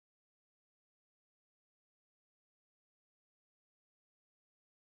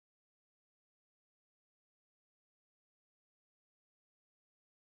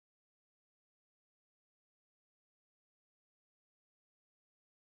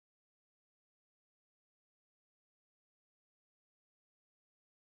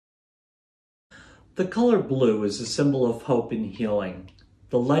The color blue is a symbol of hope and healing.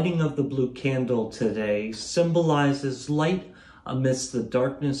 The lighting of the blue candle today symbolizes light amidst the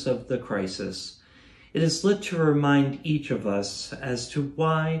darkness of the crisis. It is lit to remind each of us as to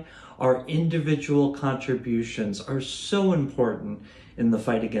why our individual contributions are so important in the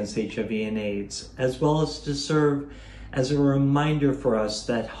fight against HIV and AIDS, as well as to serve as a reminder for us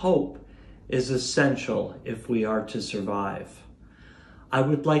that hope is essential if we are to survive. I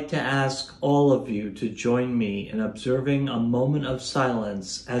would like to ask all of you to join me in observing a moment of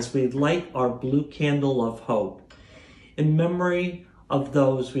silence as we light our blue candle of hope in memory of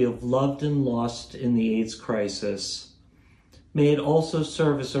those we have loved and lost in the AIDS crisis. May it also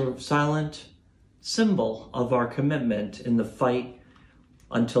serve as a silent symbol of our commitment in the fight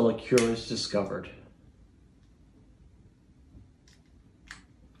until a cure is discovered.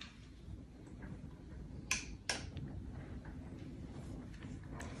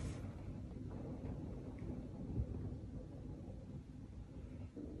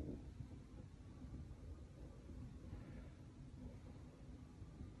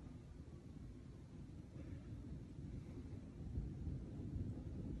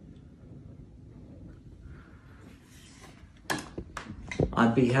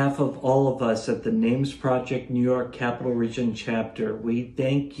 On behalf of all of us at the Names Project New York Capital Region Chapter, we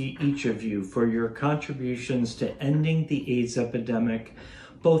thank each of you for your contributions to ending the AIDS epidemic,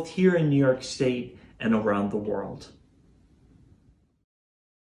 both here in New York State and around the world.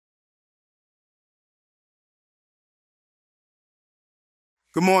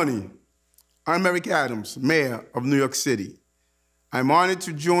 Good morning. I'm Eric Adams, Mayor of New York City. I'm honored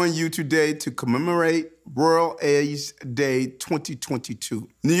to join you today to commemorate World AIDS Day 2022.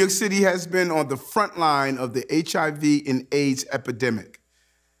 New York City has been on the front line of the HIV and AIDS epidemic,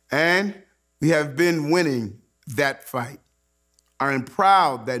 and we have been winning that fight. I am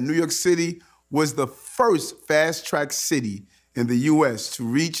proud that New York City was the first fast-track city in the U.S. to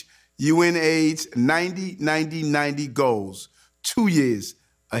reach UNAIDS 90-90-90 goals 2 years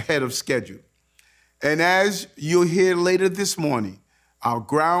ahead of schedule. And as you'll hear later this morning, our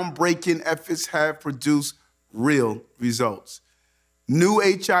groundbreaking efforts have produced real results. New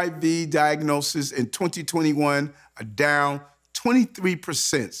HIV diagnoses in 2021 are down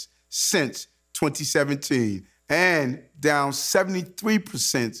 23% since 2017 and down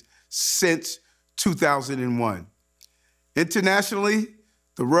 73% since 2001. Internationally,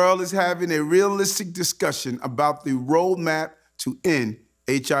 the world is having a realistic discussion about the roadmap to end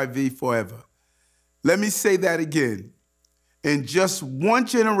HIV forever. Let me say that again. In just one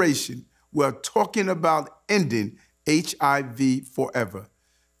generation, we're talking about ending HIV forever.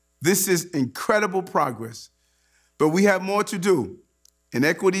 This is incredible progress, but we have more to do.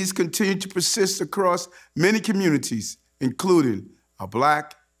 Inequities continue to persist across many communities, including our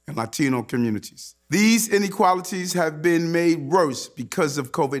Black and Latino communities. These inequalities have been made worse because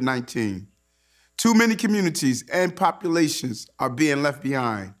of COVID-19. Too many communities and populations are being left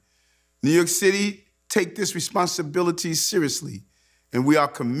behind. New York City take this responsibility seriously, and we are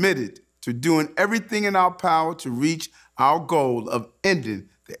committed to doing everything in our power to reach our goal of ending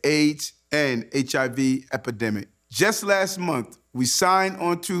the AIDS and HIV epidemic. Just last month, we signed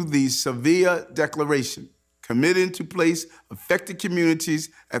onto the Sevilla Declaration, committing to place affected communities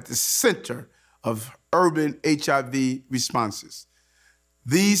at the center of urban HIV responses.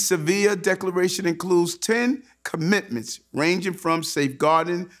 The Sevilla Declaration includes 10 commitments ranging from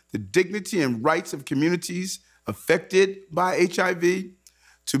safeguarding the dignity and rights of communities affected by HIV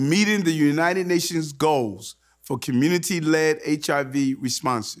to meeting the United Nations goals for community-led HIV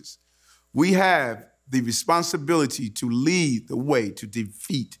responses. We have the responsibility to lead the way to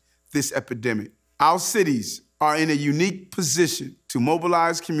defeat this epidemic. Our cities are in a unique position to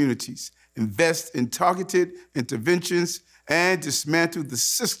mobilize communities, invest in targeted interventions, and dismantle the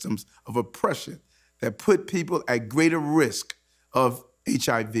systems of oppression that put people at greater risk of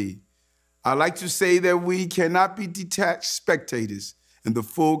HIV. I like to say that we cannot be detached spectators in the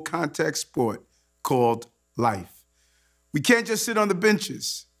full contact sport called life. We can't just sit on the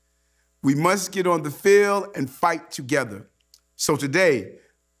benches. We must get on the field and fight together. So today,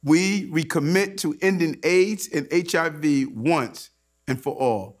 we recommit to ending AIDS and HIV once and for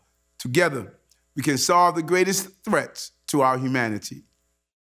all. Together, we can solve the greatest threats to our humanity.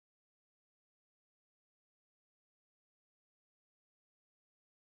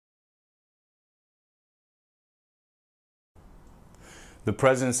 The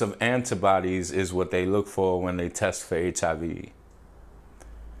presence of antibodies is what they look for when they test for HIV.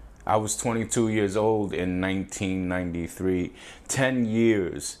 I was 22 years old in 1993, 10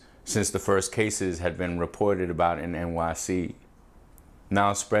 years since the first cases had been reported about in NYC.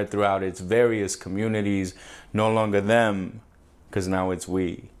 now spread throughout its various communities, no longer them, because now it's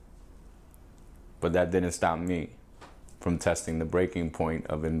we. But that didn't stop me from testing the breaking point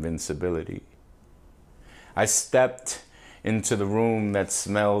of invincibility. I stepped into the room that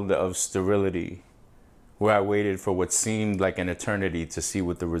smelled of sterility, where I waited for what seemed like an eternity to see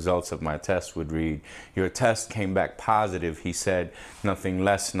what the results of my test would read. Your test came back positive, he said, nothing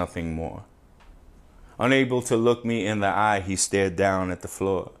less, nothing more. Unable to look me in the eye, he stared down at the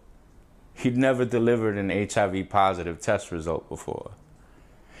floor. He'd never delivered an HIV positive test result before.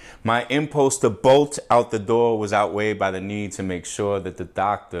 My impulse to bolt out the door was outweighed by the need to make sure that the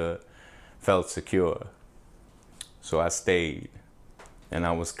doctor felt secure. So I stayed, and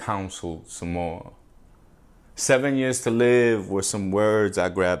I was counseled some more. 7 years to live were some words I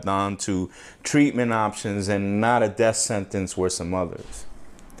grabbed onto. Treatment options and not a death sentence were some others.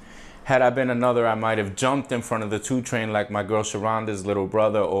 Had I been another, I might have jumped in front of the 2 train like my girl Sharonda's little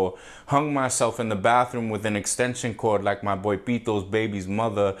brother, or hung myself in the bathroom with an extension cord like my boy Pito's baby's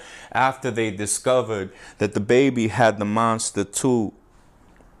mother after they discovered that the baby had the monster too.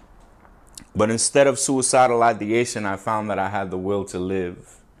 But instead of suicidal ideation, I found that I had the will to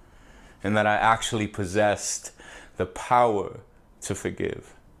live, and that I actually possessed the power to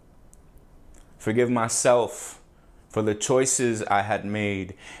forgive. Forgive myself for the choices I had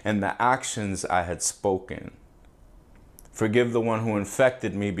made and the actions I had spoken. Forgive the one who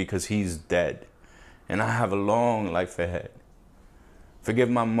infected me because he's dead, and I have a long life ahead. Forgive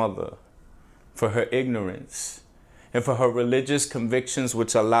my mother for her ignorance and for her religious convictions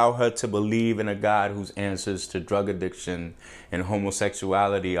which allow her to believe in a God whose answers to drug addiction and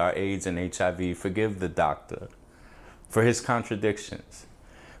homosexuality are AIDS and HIV. Forgive the doctor for his contradictions,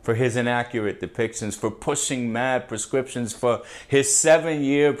 for his inaccurate depictions, for pushing mad prescriptions, for his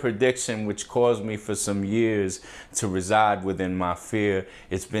 7-year prediction which caused me for some years to reside within my fear.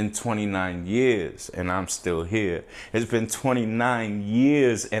 It's been 29 years and I'm still here. It's been 29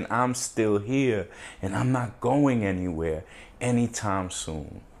 years and I'm still here, and I'm not going anywhere anytime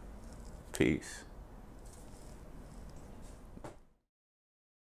soon. Peace.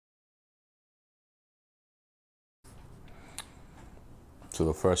 So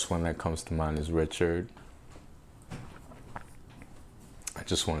the first one that comes to mind is Richard. I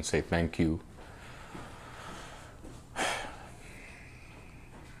just want to say thank you.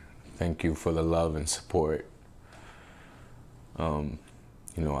 Thank you for the love and support. You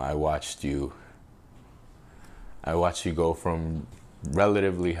know, I watched you go from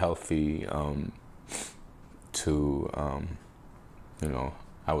relatively healthy to, you know,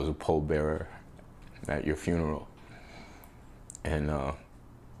 I was a pallbearer at your funeral. And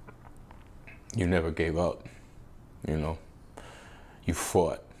you never gave up, you know. You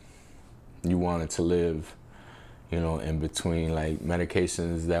fought. You wanted to live, you know, in between like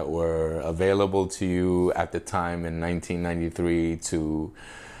medications that were available to you at the time in 1993 to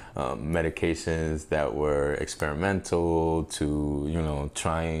medications that were experimental to, you know,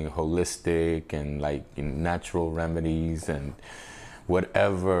 trying holistic and like natural remedies and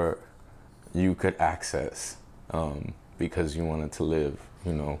whatever you could access. Because you wanted to live,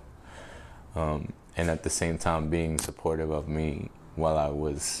 you know, and at the same time being supportive of me while I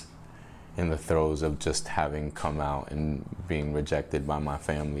was in the throes of just having come out and being rejected by my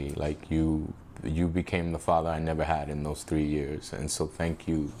family. Like you became the father I never had in those 3 years, and so thank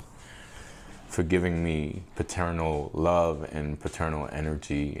you for giving me paternal love and paternal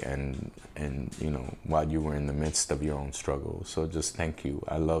energy and you know, while you were in the midst of your own struggle. So just thank you.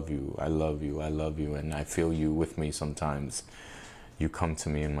 I love you. I love you. I love you. And I feel you with me sometimes. You come to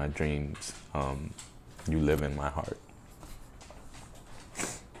me in my dreams. You live in my heart.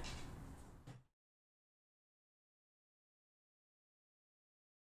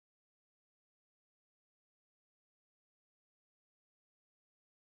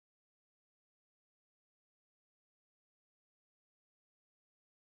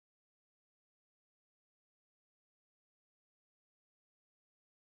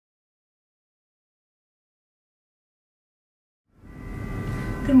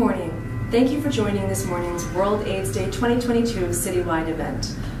 Good morning. Thank you for joining this morning's World AIDS Day 2022 citywide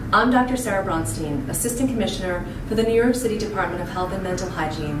event. I'm Dr. Sarah Braunstein, Assistant Commissioner for the New York City Department of Health and Mental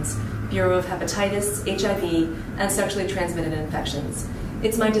Hygiene's Bureau of Hepatitis, HIV, and Sexually Transmitted Infections.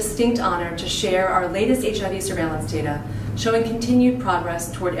 It's my distinct honor to share our latest HIV surveillance data showing continued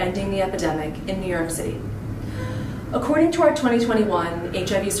progress toward ending the epidemic in New York City. According to our 2021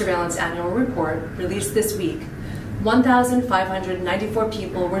 HIV Surveillance Annual Report released this week, 1,594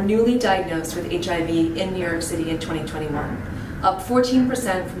 people were newly diagnosed with HIV in New York City in 2021, up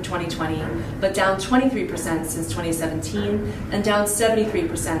 14% from 2020, but down 23% since 2017, and down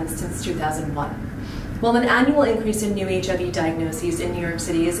 73% since 2001. While an annual increase in new HIV diagnoses in New York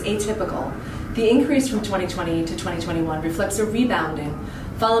City is atypical, the increase from 2020 to 2021 reflects a rebounding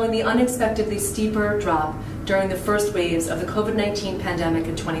following the unexpectedly steeper drop during the first waves of the COVID-19 pandemic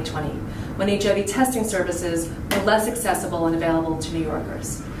in 2020, when HIV testing services were less accessible and available to New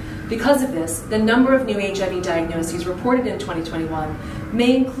Yorkers. Because of this, the number of new HIV diagnoses reported in 2021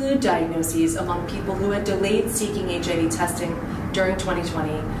 may include diagnoses among people who had delayed seeking HIV testing during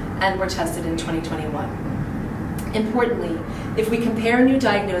 2020 and were tested in 2021. Importantly, if we compare new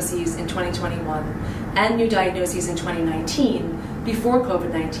diagnoses in 2021 and new diagnoses in 2019, before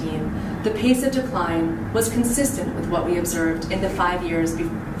COVID-19, the pace of decline was consistent with what we observed in the 5 years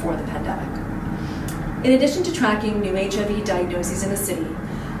before the pandemic. In addition to tracking new HIV diagnoses in the city,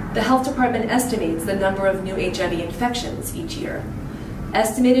 the Health Department estimates the number of new HIV infections each year.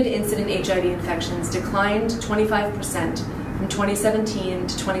 Estimated incident HIV infections declined 25% from 2017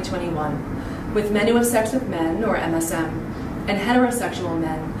 to 2021, with men who have sex with men, or MSM, and heterosexual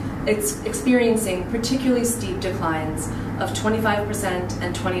men experiencing particularly steep declines of 25%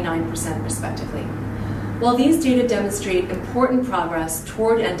 and 29% respectively. While these data demonstrate important progress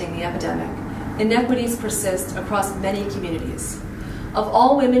toward ending the epidemic, inequities persist across many communities. Of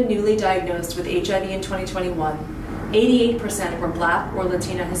all women newly diagnosed with HIV in 2021, 88% were Black or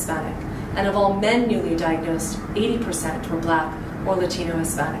Latino Hispanic, and of all men newly diagnosed, 80% were Black or Latino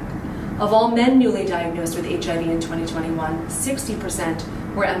Hispanic. Of all men newly diagnosed with HIV in 2021,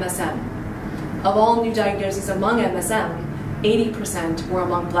 60% were MSM. Of all new diagnoses among MSM, 80% were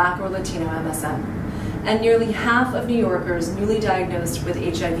among Black or Latino MSM. And nearly half of New Yorkers newly diagnosed with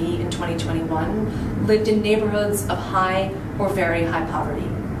HIV in 2021 lived in neighborhoods of high or very high poverty.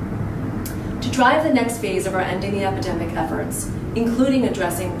 To drive the next phase of our ending the epidemic efforts, including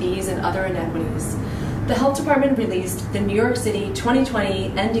addressing these and other inequities, the Health Department released the New York City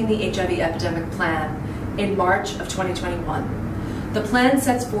 2020 Ending the HIV Epidemic Plan in March of 2021. The plan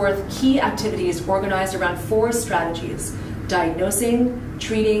sets forth key activities organized around 4 strategies: diagnosing,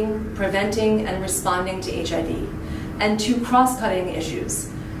 treating, preventing, and responding to HIV, and 2 cross-cutting issues: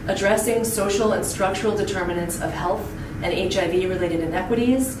 addressing social and structural determinants of health and HIV-related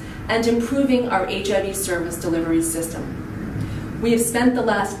inequities, and improving our HIV service delivery system. We have spent the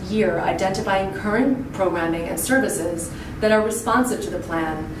last year identifying current programming and services that are responsive to the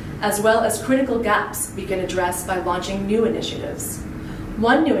plan, as well as critical gaps we can address by launching new initiatives.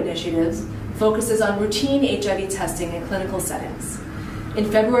 One new initiative focuses on routine HIV testing in clinical settings. In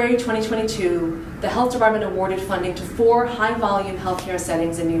February 2022, the Health Department awarded funding to 4 high-volume healthcare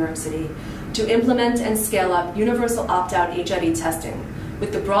settings in New York City to implement and scale up universal opt-out HIV testing,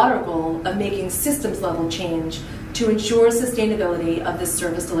 with the broader goal of making systems-level change to ensure sustainability of this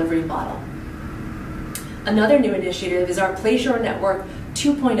service delivery model. Another new initiative is our PlaySure Network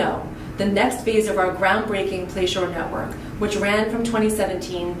 2.0, the next phase of our groundbreaking PlaySure Network, which ran from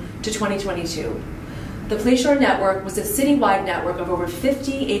 2017 to 2022. The PlaySure Network was a citywide network of over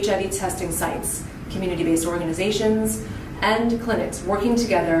 50 HIV testing sites, community-based organizations, and clinics working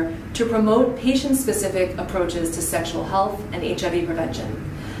together to promote patient-specific approaches to sexual health and HIV prevention.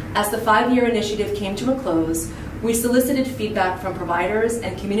 As the 5-year initiative came to a close, we solicited feedback from providers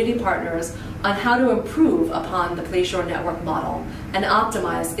and community partners on how to improve upon the PlaySure Network model and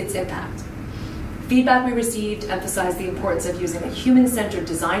optimize its impact. Feedback we received emphasized the importance of using a human-centered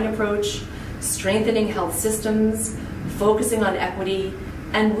design approach, strengthening health systems, focusing on equity,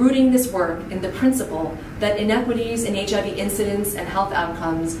 and rooting this work in the principle that inequities in HIV incidence and health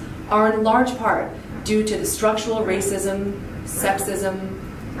outcomes are in large part due to the structural racism, sexism,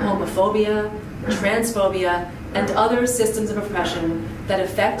 homophobia, transphobia, and other systems of oppression that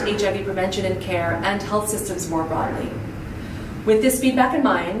affect HIV prevention and care and health systems more broadly. With this feedback in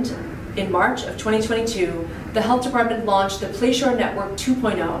mind, in March of 2022, the Health Department launched the PlaySure Network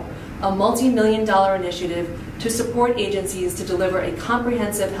 2.0, a multi-million-dollar initiative to support agencies to deliver a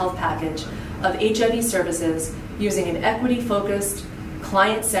comprehensive health package of HIV services using an equity-focused,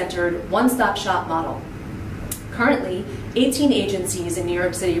 client-centered, one-stop-shop model. Currently, 18 agencies in New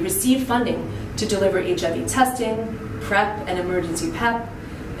York City receive funding to deliver HIV testing, PrEP and emergency PEP,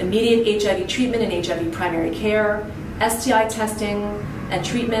 immediate HIV treatment and HIV primary care, STI testing and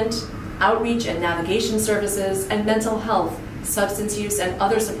treatment, outreach and navigation services, and mental health, substance use, and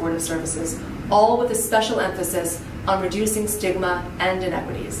other supportive services, all with a special emphasis on reducing stigma and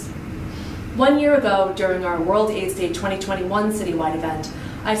inequities. 1 year ago, during our World AIDS Day 2021 citywide event,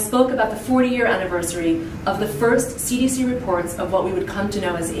 I spoke about the 40-year anniversary of the first CDC reports of what we would come to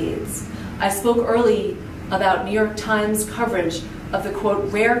know as AIDS. I spoke early about New York Times coverage of the,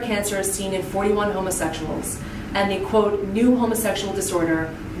 quote, rare cancer seen in 41 homosexuals and the, quote, new homosexual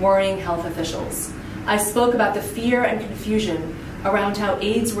disorder worrying health officials. I spoke about the fear and confusion around how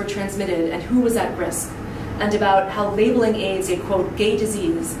AIDS were transmitted and who was at risk, and about how labeling AIDS a, quote, gay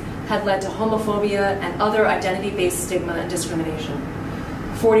disease had led to homophobia and other identity-based stigma and discrimination.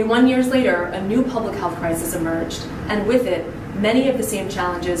 41 years later, a new public health crisis emerged, and with it, many of the same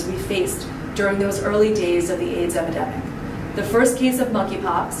challenges we faced during those early days of the AIDS epidemic. The first case of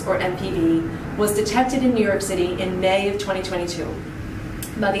monkeypox, or MPV, was detected in New York City in May of 2022.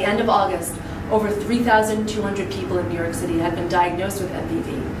 By the end of August, over 3,200 people in New York City had been diagnosed with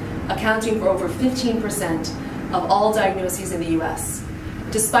MPV, accounting for over 15% of all diagnoses in the US.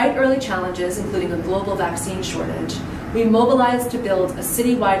 Despite early challenges, including a global vaccine shortage, we mobilized to build a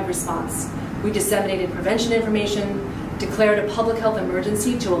citywide response. We disseminated prevention information, declared a public health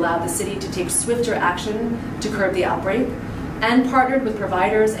emergency to allow the city to take swifter action to curb the outbreak, and partnered with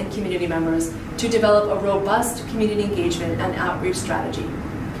providers and community members to develop a robust community engagement and outreach strategy.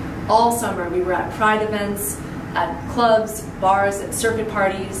 All summer, we were at Pride events, at clubs, bars, and circuit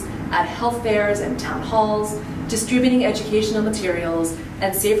parties, at health fairs and town halls, distributing educational materials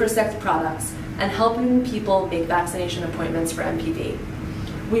and safer sex products, and helping people make vaccination appointments for MPV.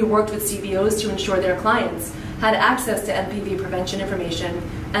 We worked with CBOs to ensure their clients had access to MPV prevention information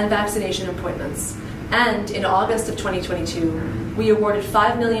and vaccination appointments. And in August of 2022, we awarded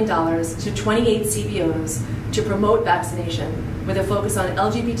 $5 million to 28 CBOs to promote vaccination with a focus on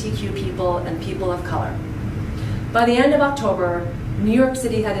LGBTQ people and people of color. By the end of October, New York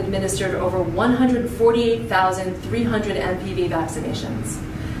City had administered over 148,300 MPV vaccinations.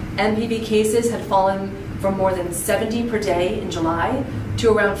 MPV cases had fallen from more than 70 per day in July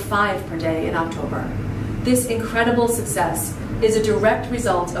to around 5 per day in October. This incredible success is a direct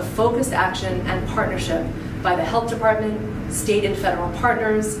result of focused action and partnership by the health department, state and federal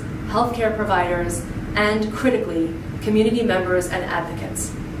partners, healthcare providers, and critically, community members and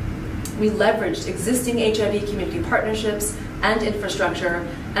advocates. We leveraged existing HIV community partnerships and infrastructure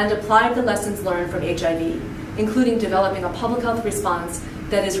and applied the lessons learned from HIV, including developing a public health response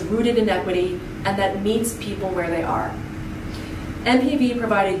that is rooted in equity and that meets people where they are. MPV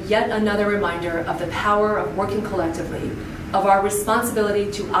provided yet another reminder of the power of working collectively, of our responsibility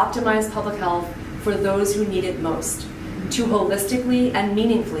to optimize public health for those who need it most, to holistically and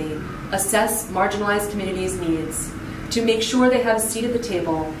meaningfully assess marginalized communities' needs, to make sure they have a seat at the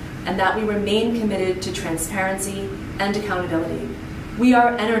table, and that we remain committed to transparency and accountability. We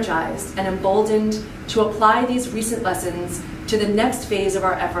are energized and emboldened to apply these recent lessons to the next phase of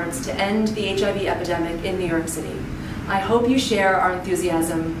our efforts to end the HIV epidemic in New York City. I hope you share our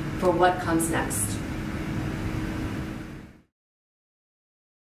enthusiasm for what comes next.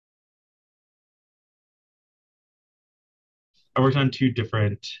 I worked on two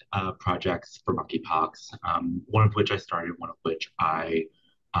different projects for monkeypox, one of which I started, one of which I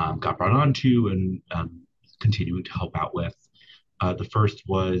got brought on to and continuing to help out with. The first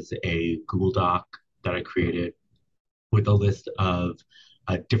was a Google Doc that I created with a list of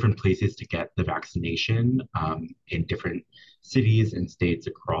different places to get the vaccination in different cities and states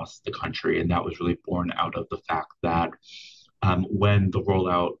across the country. And that was really born out of the fact that when the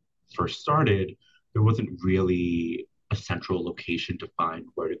rollout first started, there wasn't really a central location to find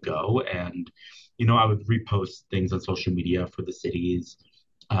where to go. And, you know, I would repost things on social media for the cities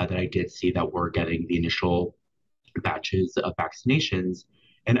that I did see that were getting the initial batches of vaccinations.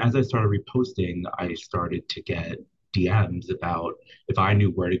 And as I started reposting, I started to get DMs about if I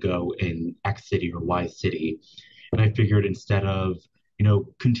knew where to go in X city or Y city. And I figured instead of, you know,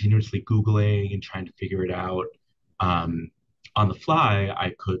 continuously Googling and trying to figure it out on the fly,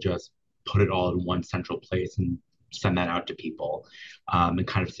 I could just put it all in one central place and send that out to people and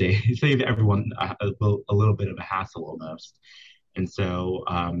kind of save everyone a little bit of a hassle almost. And so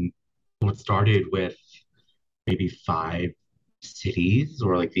what started with maybe 5 cities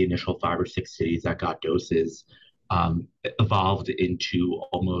or like the initial 5 or 6 cities that got doses evolved into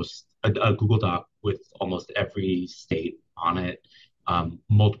almost a Google Doc with almost every state on it,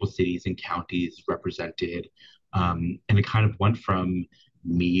 multiple cities and counties represented. And it kind of went from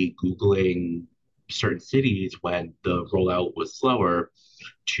me Googling certain cities when the rollout was slower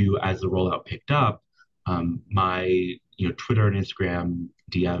to as the rollout picked up, my Twitter and Instagram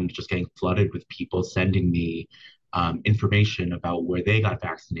DMs just getting flooded with people sending me information about where they got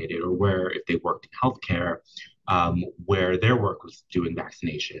vaccinated or where, if they worked in healthcare, where their work was doing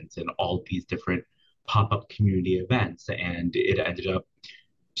vaccinations and all these different pop-up community events. And it ended up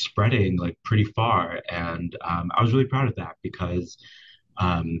spreading like pretty far. And I was really proud of that because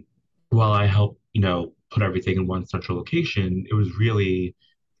while I helped put everything in one central location. It was really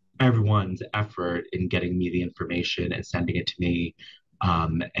everyone's effort in getting me the information and sending it to me.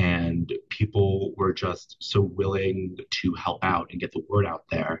 And people were just so willing to help out and get the word out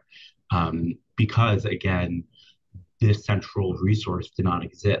there. Because again, this central resource did not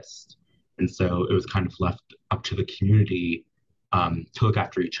exist. And so it was kind of left up to the community to look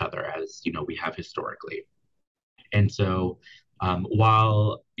after each other as, we have historically. And so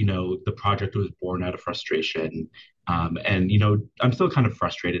while, the project was born out of frustration, and, I'm still kind of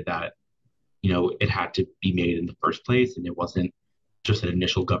frustrated that, it had to be made in the first place and it wasn't just an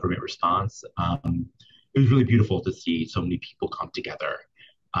initial government response. It was really beautiful to see so many people come together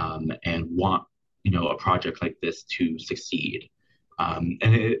and want, a project like this to succeed. And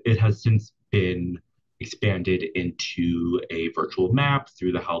it has since been expanded into a virtual map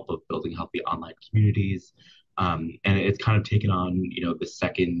through the help of building healthy online communities. And it's kind of taken on, the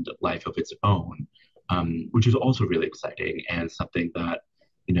second life of its own, which is also really exciting and something that,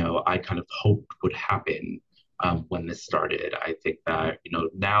 I kind of hoped would happen when this started. I think that,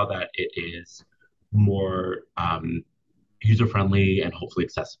 now that it is more user-friendly and hopefully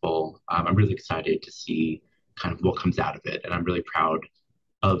accessible, I'm really excited to see kind of what comes out of it. And I'm really proud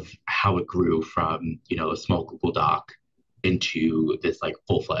of how it grew from, a small Google Doc into this like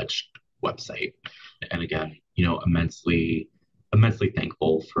full-fledged website. And again, immensely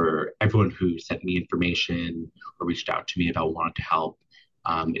thankful for everyone who sent me information or reached out to me about wanting to help.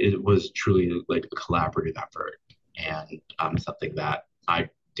 It was truly like a collaborative effort and something that I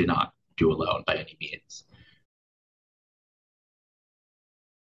did not do alone by any means.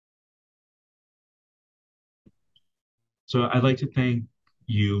 So I'd like to thank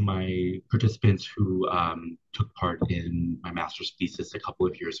you, my participants who took part in my master's thesis a couple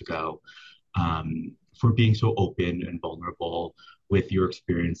of years ago, for being so open and vulnerable with your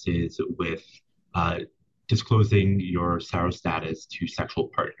experiences with disclosing your Sarah status to sexual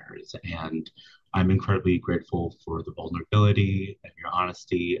partners. And I'm incredibly grateful for the vulnerability and your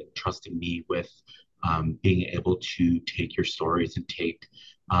honesty, and trusting me with being able to take your stories and take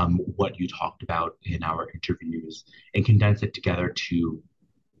what you talked about in our interviews and condense it together to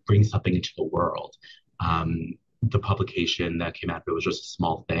bring something into the world. The publication that came out of it was just a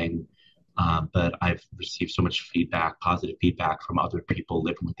small thing, but I've received so much feedback, positive feedback from other people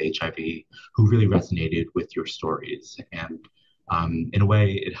living with HIV who really resonated with your stories. And in a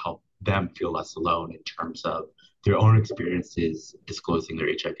way, it helped them feel less alone in terms of their own experiences disclosing their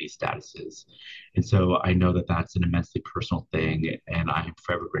HIV statuses. And so I know that that's an immensely personal thing, and I'm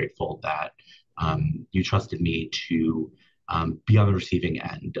forever grateful that you trusted me to be on the receiving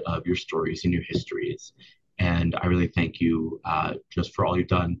end of your stories and your histories. And I really thank you just for all you've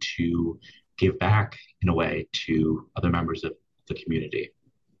done to give back in a way to other members of the community.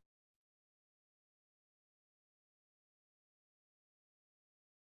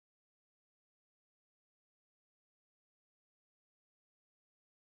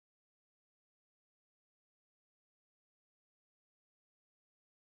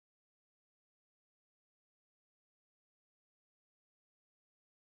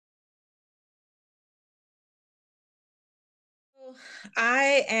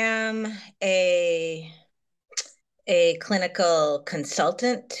 I am a clinical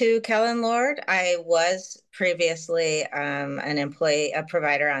consultant to Kellen Lord. I was previously an employee, a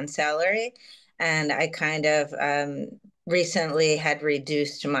provider on salary, and I kind of recently had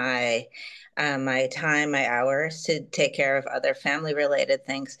reduced my time, my hours to take care of other family-related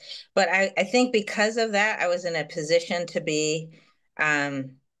things. But I think because of that, I was in a position to be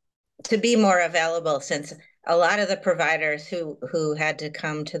more available, since a lot of the providers who had to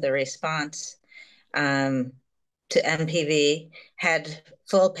come to the response to MPV had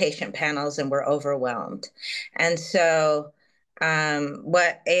full patient panels and were overwhelmed. And so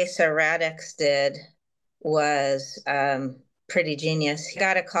what Asa Radix did was pretty genius. He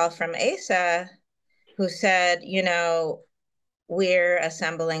got a call from Asa who said, we're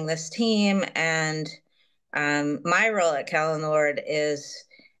assembling this team, and my role at Kellen Lord is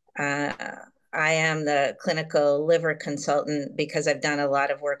I am the clinical liver consultant because I've done a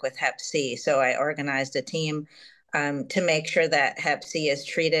lot of work with Hep C. So I organized a team to make sure that Hep C is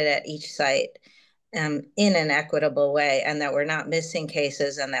treated at each site in an equitable way, and that we're not missing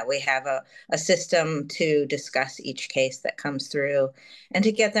cases, and that we have a system to discuss each case that comes through and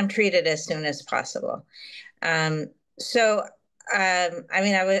to get them treated as soon as possible. I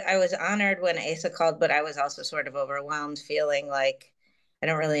was honored when Asa called, but I was also sort of overwhelmed, feeling like I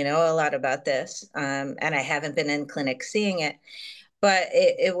don't really know a lot about this, and I haven't been in clinic seeing it. But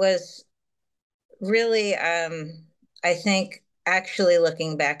it was really, I think, actually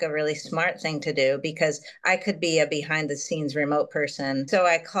looking back, a really smart thing to do because I could be a behind the scenes remote person. So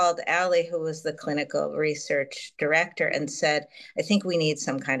I called Allie, who was the clinical research director, and said, I think we need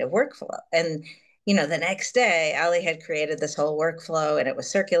some kind of workflow. And the next day, Allie had created this whole workflow and it was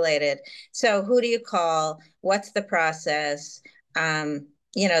circulated. So who do you call? What's the process?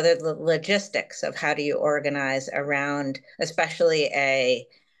 The logistics of how do you organize around, especially an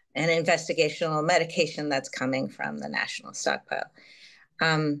investigational medication that's coming from the national stockpile.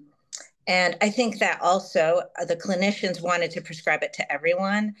 And I think that also the clinicians wanted to prescribe it to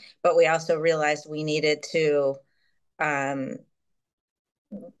everyone, but we also realized we needed to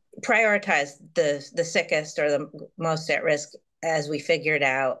prioritize the sickest or the most at risk as we figured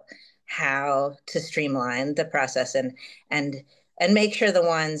out how to streamline the process and make sure the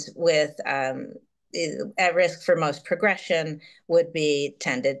ones with at risk for most progression would be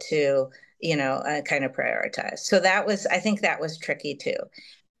tended to, kind of prioritize. So I think that was tricky too.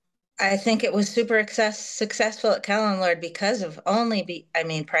 I think it was super successful at Kellenlord because of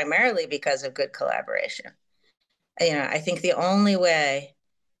primarily because of good collaboration. I think the only way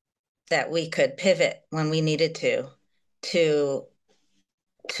that we could pivot when we needed to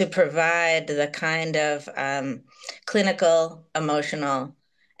provide the kind of clinical, emotional,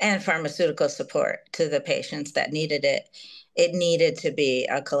 and pharmaceutical support to the patients that needed it, it needed to be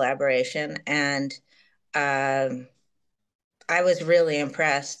a collaboration. And I was really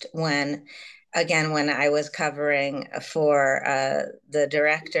impressed when I was covering for the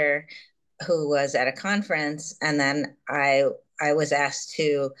director who was at a conference, and then I was asked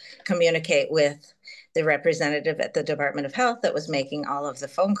to communicate with the representative at the Department of Health that was making all of the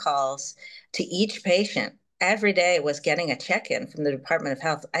phone calls to each patient. Every day was getting a check-in from the Department of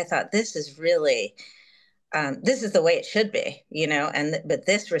Health. I thought, this is really, this is the way it should be, but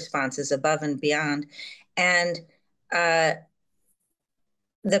this response is above and beyond. And the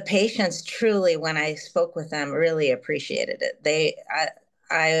patients truly, when I spoke with them, really appreciated it.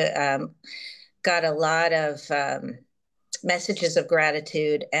 I got a lot of messages of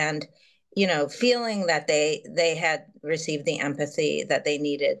gratitude and, feeling that they had received the empathy that they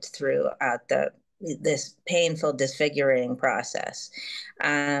needed throughout this painful, disfiguring process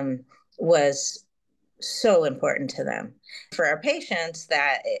was so important to them. For our patients,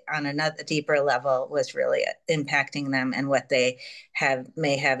 that on another deeper level was really impacting them and what they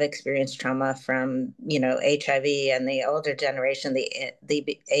may have experienced trauma from, HIV and the older generation,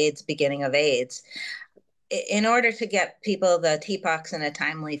 the AIDS, beginning of AIDS. In order to get people the TPOXX in a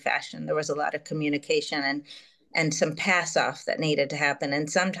timely fashion, there was a lot of communication and some pass off that needed to happen. And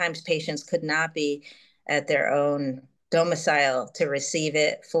sometimes patients could not be at their own domicile to receive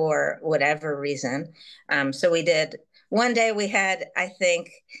it for whatever reason. So we did. One day we had, I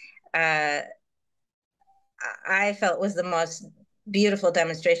think, I felt was the most beautiful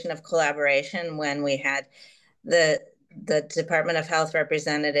demonstration of collaboration when we had the Department of Health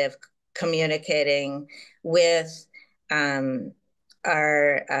representative communicating with our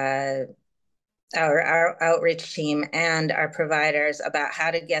outreach team and our providers about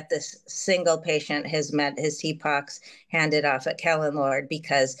how to get this single patient his TPOXX handed off at Kellenlord,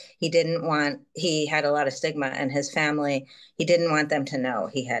 because he had a lot of stigma in his family. He didn't want them to know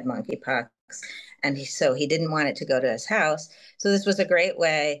he had monkeypox. And so he didn't want it to go to his house. So this was a great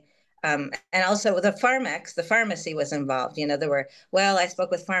way. And also the Pharmex, the pharmacy was involved. I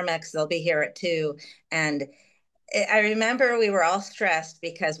spoke with Pharmex, they'll be here at 2. And I remember we were all stressed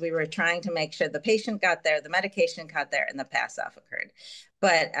because we were trying to make sure the patient got there, the medication got there, and the pass-off occurred.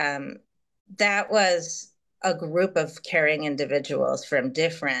 But that was a group of caring individuals from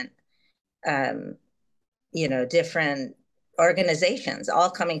different, different organizations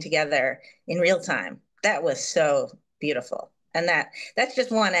all coming together in real time. That was so beautiful. And that's just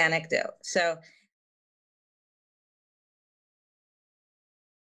one anecdote. So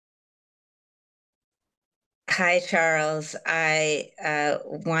hi, Charles. I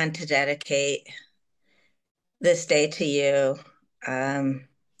want to dedicate this day to you.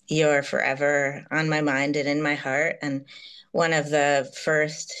 You're forever on my mind and in my heart. And one of the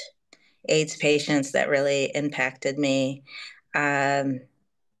first AIDS patients that really impacted me.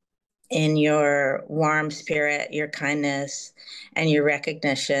 In your warm spirit, your kindness, and your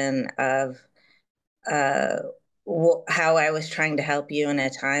recognition of how I was trying to help you in a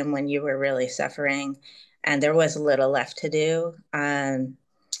time when you were really suffering and there was little left to do.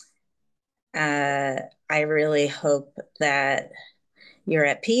 I really hope that you're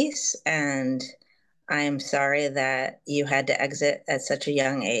at peace, and I'm sorry that you had to exit at such a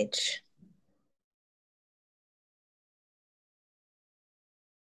young age.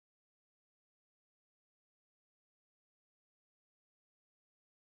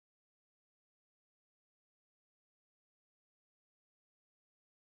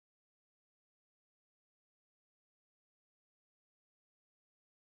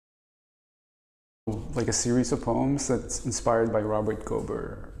 Like a series of poems that's inspired by Robert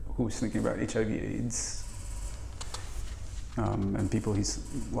Gober, who's thinking about HIV/AIDS and people he's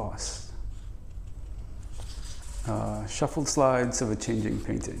lost. Shuffled slides of a changing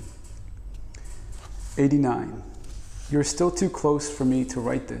painting. 89. You're still too close for me to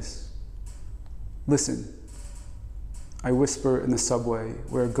write this. Listen. I whisper in the subway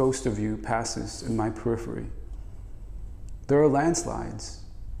where a ghost of you passes in my periphery. There are landslides.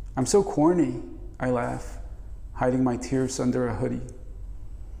 I'm so corny, I laugh, hiding my tears under a hoodie.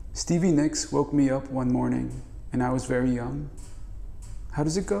 Stevie Nicks woke me up one morning and I was very young. How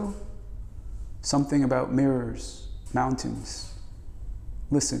does it go? Something about mirrors, mountains.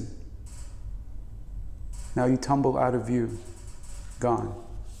 Listen. Now you tumble out of view, gone.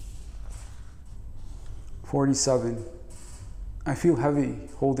 47. I feel heavy,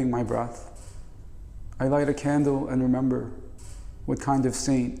 holding my breath. I light a candle and remember what kind of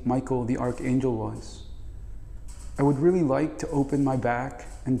saint Michael the Archangel was. I would really like to open my back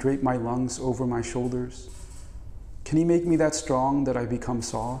and drape my lungs over my shoulders. Can he make me that strong that I become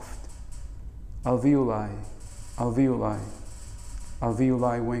soft? Alveoli, alveoli,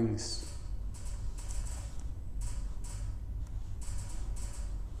 alveoli wings.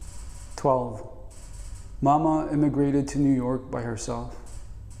 12. Mama immigrated to New York by herself.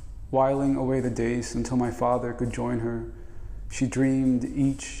 Whiling away the days until my father could join her, she dreamed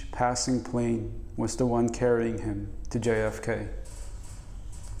each passing plane was the one carrying him to JFK.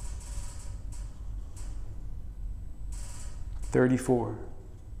 34.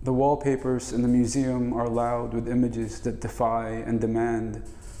 The wallpapers in the museum are loud with images that defy and demand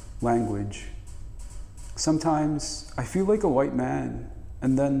language. Sometimes I feel like a white man,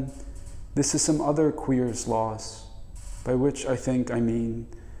 and then this is some other queer's loss, by which I think I mean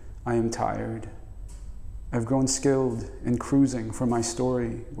I am tired. I've grown skilled in cruising for my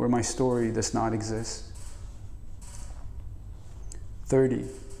story where my story does not exist. 30.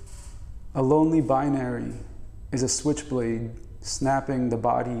 A lonely binary is a switchblade snapping the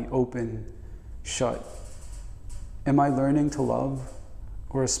body open, shut. Am I learning to love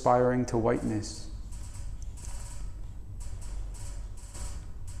or aspiring to whiteness?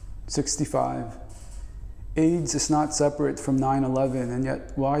 65. AIDS is not separate from 9/11, and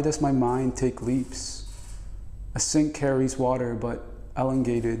yet why does my mind take leaps? A sink carries water, but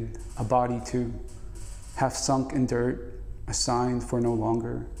elongated, a body too, half sunk in dirt, a sign for no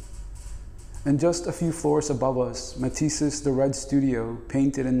longer. And just a few floors above us, Matisse's The Red Studio,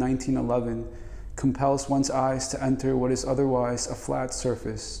 painted in 1911, compels one's eyes to enter what is otherwise a flat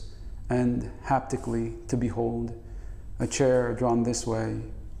surface, and haptically to behold a chair drawn this way,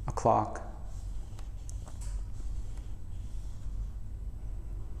 a clock.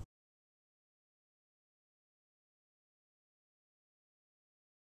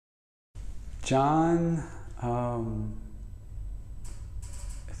 John,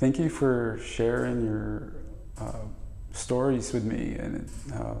 thank you for sharing your stories with me, and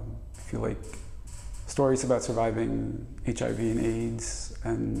I feel like stories about surviving HIV and AIDS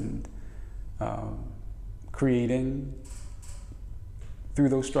and creating through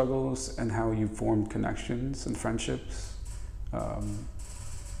those struggles and how you formed connections and friendships,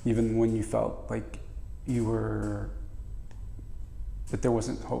 even when you felt like that there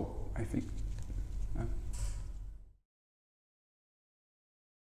wasn't hope, I think.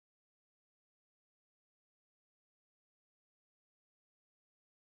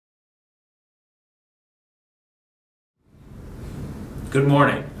 Good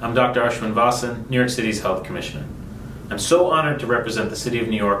morning. I'm Dr. Ashwin Vasan, New York City's Health Commissioner. I'm so honored to represent the City of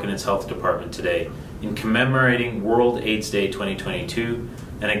New York and its Health Department today in commemorating World AIDS Day 2022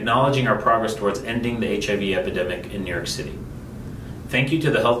 and acknowledging our progress towards ending the HIV epidemic in New York City. Thank you to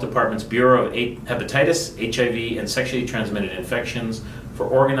the Health Department's Bureau of Hepatitis, HIV, and Sexually Transmitted Infections for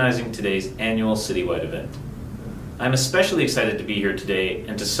organizing today's annual citywide event. I'm especially excited to be here today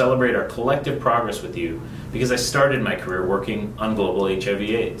and to celebrate our collective progress with you because I started my career working on global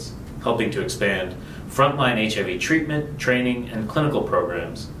HIV/AIDS, helping to expand frontline HIV treatment, training, and clinical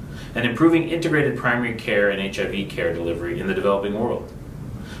programs, and improving integrated primary care and HIV care delivery in the developing world.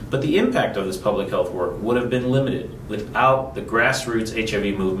 But the impact of this public health work would have been limited without the grassroots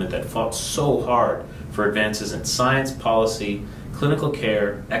HIV movement that fought so hard for advances in science, policy, clinical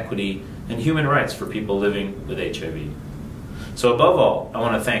care, equity, and human rights for people living with HIV. So above all, I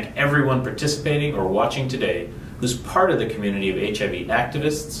want to thank everyone participating or watching today who's part of the community of HIV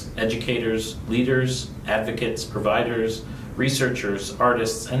activists, educators, leaders, advocates, providers, researchers,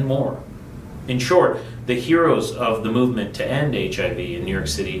 artists, and more. In short, the heroes of the movement to end HIV in New York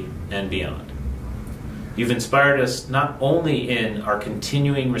City and beyond. You've inspired us not only in our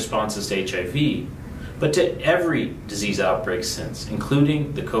continuing responses to HIV, but to every disease outbreak since,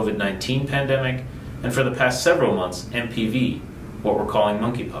 including the COVID-19 pandemic, and for the past several months, MPV, what we're calling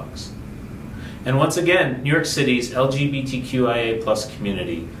monkeypox. And once again, New York City's LGBTQIA+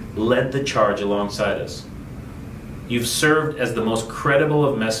 community led the charge alongside us. You've served as the most credible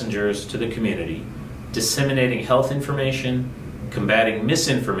of messengers to the community, disseminating health information, combating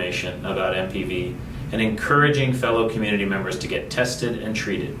misinformation about MPV, and encouraging fellow community members to get tested and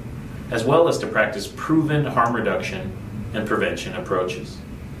treated, as well as to practice proven harm reduction and prevention approaches.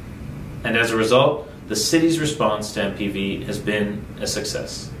 And as a result, the city's response to MPV has been a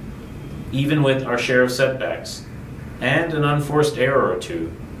success. Even with our share of setbacks and an unforced error or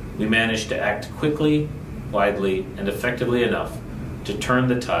two, we managed to act quickly, widely, and effectively enough to turn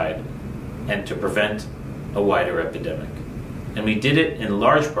the tide and to prevent a wider epidemic. And we did it in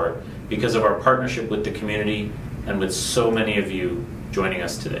large part because of our partnership with the community and with so many of you joining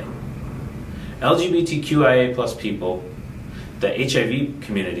us today. LGBTQIA+ people, the HIV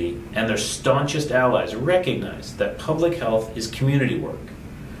community, and their staunchest allies recognize that public health is community work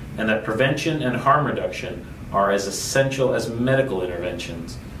and that prevention and harm reduction are as essential as medical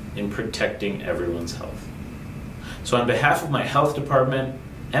interventions in protecting everyone's health. So on behalf of my health department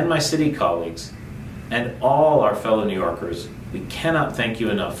and my city colleagues and all our fellow New Yorkers, we cannot thank you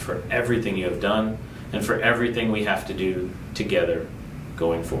enough for everything you have done and for everything we have to do together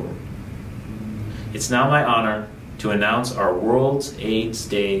going forward. It's now my honor to announce our World AIDS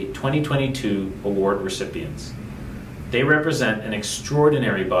Day 2022 award recipients. They represent an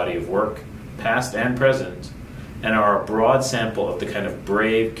extraordinary body of work, past and present, and are a broad sample of the kind of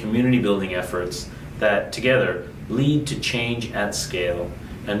brave community building efforts that together lead to change at scale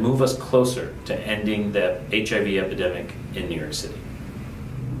and move us closer to ending the HIV epidemic in New York City.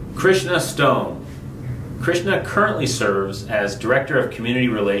 Krishna Stone. Krishna currently serves as Director of Community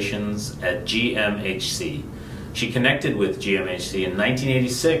Relations at GMHC. She connected with GMHC in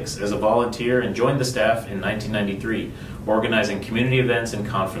 1986 as a volunteer and joined the staff in 1993, organizing community events and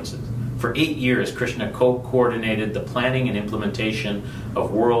conferences. For 8 years, Krishna co-coordinated the planning and implementation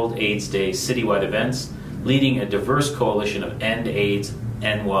of World AIDS Day citywide events, leading a diverse coalition of End AIDS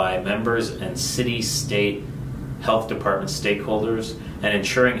NY members and city, state, health department stakeholders, and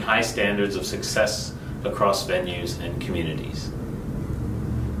ensuring high standards of success across venues and communities.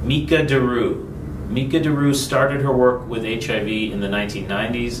 Mika DeRue. Mika DeRue started her work with HIV in the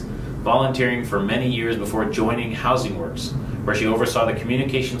 1990s, volunteering for many years before joining Housing Works, where she oversaw the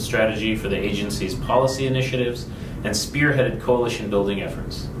communication strategy for the agency's policy initiatives and spearheaded coalition building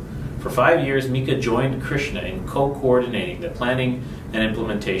efforts. For 5 years, Mika joined Krishna in co-coordinating the planning and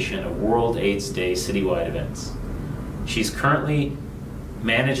implementation of World AIDS Day citywide events. She's currently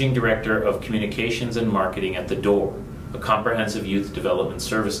Managing Director of Communications and Marketing at The Door, a comprehensive youth development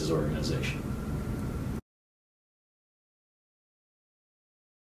services organization.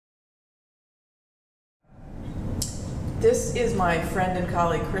 This is my friend and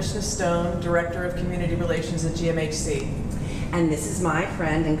colleague Krishna Stone, Director of Community Relations at GMHC. And this is my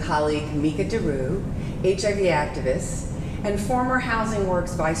friend and colleague Mika DeRue, HIV activist, and former Housing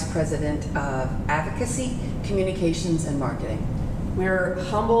Works Vice President of Advocacy, Communications, and Marketing. We're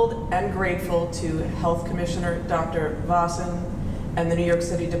humbled and grateful to Health Commissioner Dr. Vasan and the New York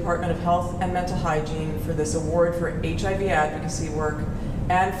City Department of Health and Mental Hygiene for this award for HIV advocacy work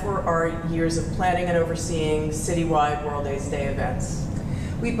and for our years of planning and overseeing citywide World AIDS Day events.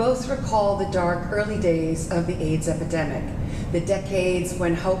 We both recall the dark early days of the AIDS epidemic, the decades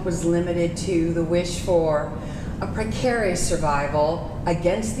when hope was limited to the wish for a precarious survival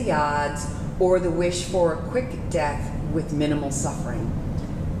against the odds or the wish for a quick death with minimal suffering.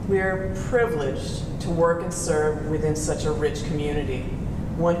 We're privileged to work and serve within such a rich community,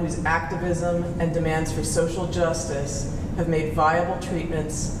 one whose activism and demands for social justice have made viable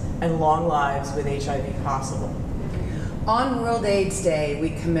treatments and long lives with HIV possible. On World AIDS Day,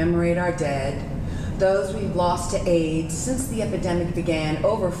 we commemorate our dead, those we've lost to AIDS since the epidemic began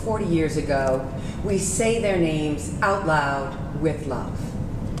over 40 years ago. We say their names out loud with love.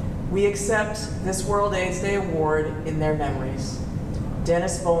 We accept this World AIDS Day award in their memories.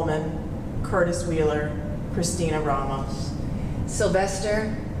 Dennis Bowman, Curtis Wheeler, Christina Ramos.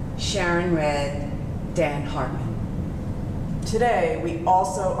 Sylvester, Sharon Red, Dan Hartman. Today, we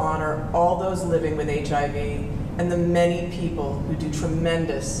also honor all those living with HIV and the many people who do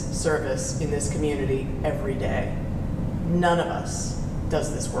tremendous service in this community every day. None of us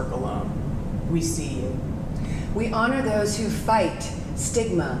does this work alone. We see you. We honor those who fight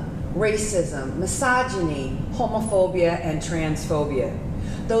stigma, racism, misogyny, homophobia, and transphobia.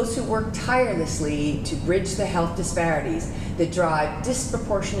 those who work tirelessly to bridge the health disparities that drive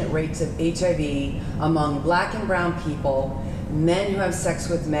disproportionate rates of HIV among Black and brown people, men who have sex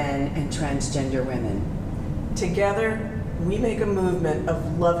with men, and transgender women. Together, we make a movement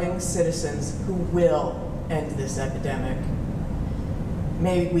of loving citizens who will end this epidemic.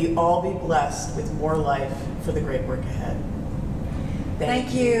 May we all be blessed with more life for the great work ahead.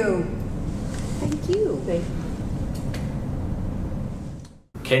 Thank you. Thank you. Thank you.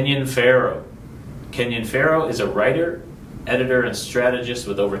 Kenyon Farrow. Kenyon Farrow is a writer, editor, and strategist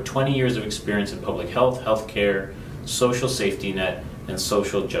with over 20 years of experience in public health, healthcare, social safety net, and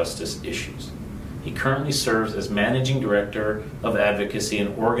social justice issues. He currently serves as Managing Director of Advocacy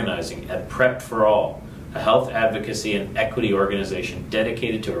and Organizing at Prep for All, a health advocacy and equity organization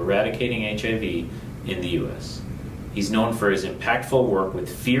dedicated to eradicating HIV in the U.S. He's known for his impactful work with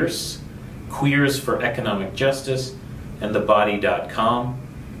Fierce, Queers for Economic Justice, and TheBody.com,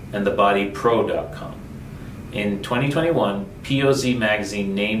 and TheBodyPro.com. In 2021, POZ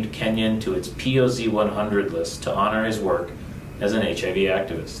magazine named Kenyon to its POZ 100 list to honor his work as an HIV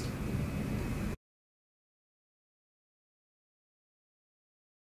activist.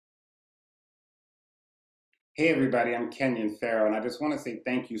 Hey everybody, I'm Kenyon Farrow, and I just want to say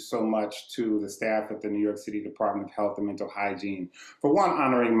thank you so much to the staff at the New York City Department of Health and Mental Hygiene for one,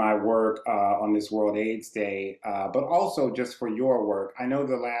 honoring my work on this World AIDS Day, but also just for your work. I know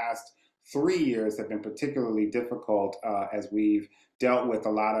the last 3 years have been particularly difficult as we've dealt with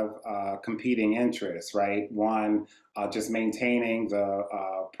a lot of competing interests, right? One, just maintaining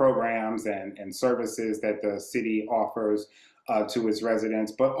the programs and services that the city offers to its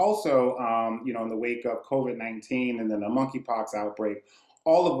residents, but also, in the wake of COVID-19 and then the monkeypox outbreak,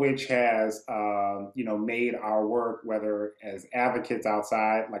 all of which has, made our work, whether as advocates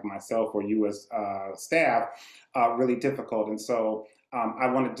outside, like myself, or you as staff, really difficult. And so I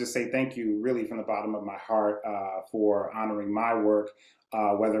wanted to say thank you really from the bottom of my heart for honoring my work,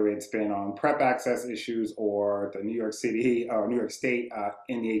 whether it's been on PrEP access issues or the New York City or New York State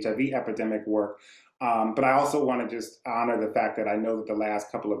in the HIV epidemic work. But I also want to just honor the fact that I know that the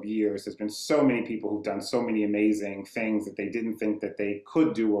last couple of years, there's been so many people who've done so many amazing things that they didn't think that they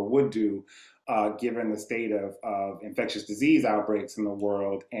could do or would do, given the state of infectious disease outbreaks in the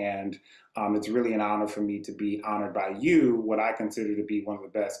world. And it's really an honor for me to be honored by you, what I consider to be one of the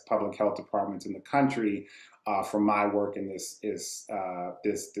best public health departments in the country, for my work in this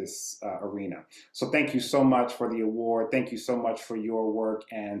arena. So thank you so much for the award. Thank you so much for your work,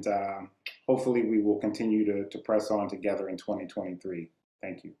 and hopefully we will continue to press on together in 2023.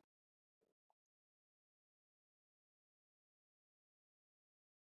 Thank you.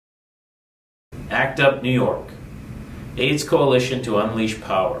 ACT UP New York. AIDS Coalition to Unleash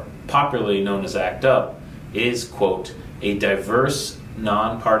Power, popularly known as ACT UP, is, quote, a diverse,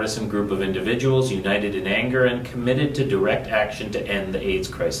 nonpartisan group of individuals united in anger and committed to direct action to end the AIDS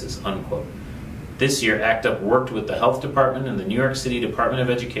crisis, unquote. This year, ACT UP worked with the Health Department and the New York City Department of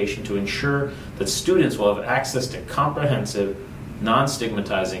Education to ensure that students will have access to comprehensive,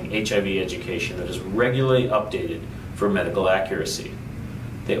 non-stigmatizing HIV education that is regularly updated for medical accuracy.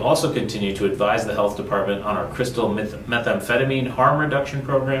 They also continue to advise the Health Department on our crystal methamphetamine harm reduction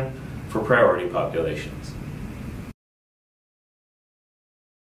program for priority populations.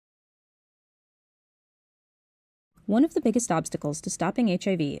 One of the biggest obstacles to stopping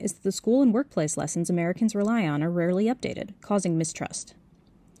HIV is that the school and workplace lessons Americans rely on are rarely updated, causing mistrust.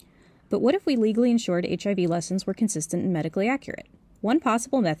 But what if we legally ensured HIV lessons were consistent and medically accurate? One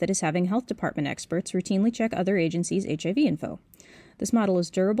possible method is having health department experts routinely check other agencies' HIV info. This model is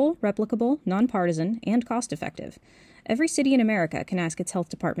durable, replicable, nonpartisan, and cost-effective. Every city in America can ask its health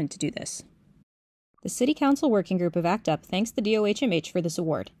department to do this. The City Council Working Group of ACT UP thanks the DOHMH for this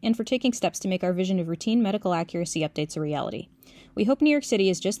award, and for taking steps to make our vision of routine medical accuracy updates a reality. We hope New York City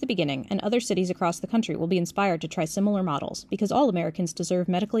is just the beginning, and other cities across the country will be inspired to try similar models, because all Americans deserve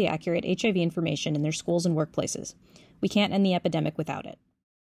medically accurate HIV information in their schools and workplaces. We can't end the epidemic without it.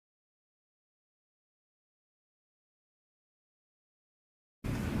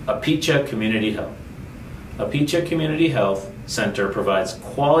 Apicha Community Health. Apicha Community Health Center provides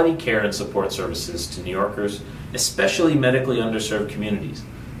quality care and support services to New Yorkers, especially medically underserved communities.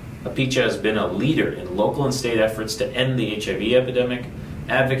 Apicha has been a leader in local and state efforts to end the HIV epidemic,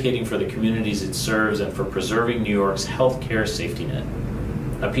 advocating for the communities it serves and for preserving New York's healthcare safety net.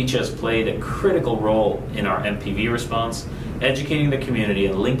 Apicha has played a critical role in our MPV response, educating the community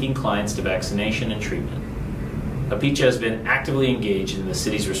and linking clients to vaccination and treatment. Apicha has been actively engaged in the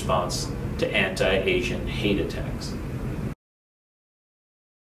city's response to anti-Asian hate attacks.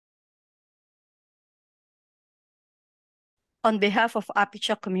 On behalf of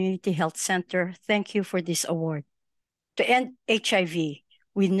Apicha Community Health Center, thank you for this award. To end HIV,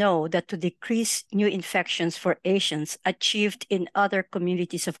 we know that to decrease new infections for Asians achieved in other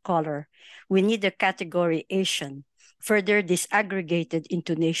communities of color, we need the category Asian, further disaggregated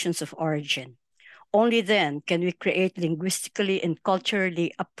into nations of origin. Only then can we create linguistically and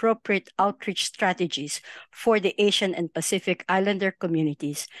culturally appropriate outreach strategies for the Asian and Pacific Islander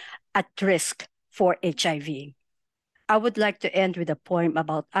communities at risk for HIV. I would like to end with a poem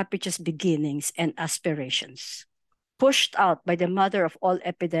about Apicha's beginnings and aspirations. Pushed out by the mother of all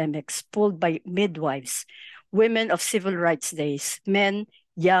epidemics, pulled by midwives, women of civil rights days, men,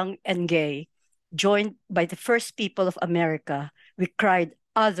 young and gay, joined by the first people of America, we cried,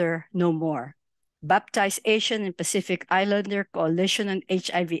 "Other no more." Baptized Asian and Pacific Islander Coalition on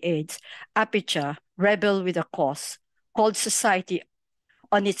HIV/AIDS, Apicha, rebel with a cause, called society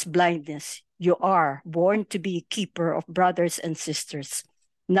on its blindness. You are born to be a keeper of brothers and sisters.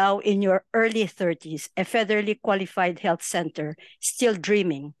 Now in your early 30s, a federally qualified health center, still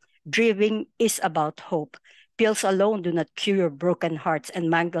dreaming. Dreaming is about hope. Pills alone do not cure broken hearts and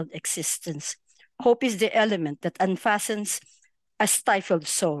mangled existence. Hope is the element that unfastens a stifled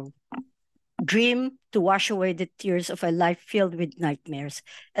soul. Dream to wash away the tears of a life filled with nightmares,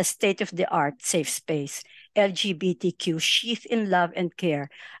 a state-of-the-art safe space, LGBTQ sheath in love and care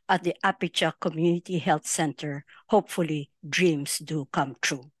at the Apicha Community Health Center. Hopefully, dreams do come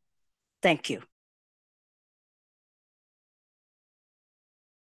true. Thank you.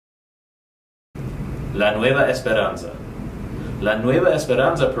 La Nueva Esperanza. La Nueva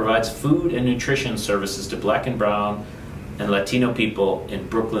Esperanza provides food and nutrition services to Black and Brown and Latino people in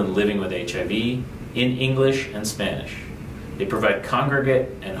Brooklyn living with HIV in English and Spanish. They provide congregate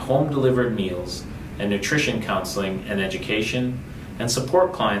and home-delivered meals and nutrition counseling and education, and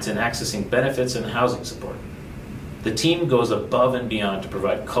support clients in accessing benefits and housing support. The team goes above and beyond to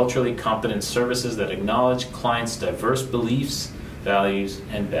provide culturally competent services that acknowledge clients' diverse beliefs, values,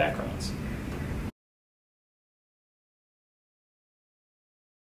 and backgrounds.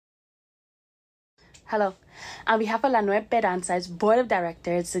 Hello. On behalf of La Nueva Esperanza's Board of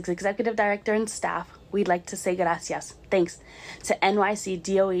Directors, its Executive Director, and staff, we'd like to say gracias, thanks, to NYC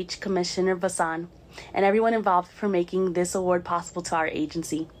DOH Commissioner Vasan and everyone involved for making this award possible to our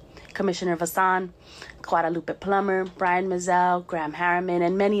agency. Commissioner Vasan, Guadalupe Plummer, Brian Mazzell, Graham Harriman,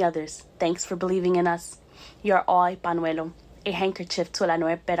 and many others, thanks for believing in us. You are all a panuelo, a handkerchief to La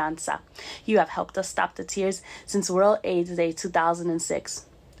Nueva Esperanza. You have helped us stop the tears since World AIDS Day 2006.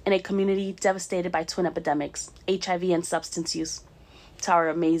 In a community devastated by twin epidemics, HIV and substance use. To our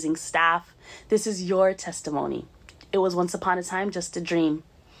amazing staff, this is your testimony. It was once upon a time just a dream.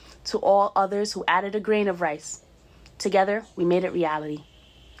 To all others who added a grain of rice, together we made it reality.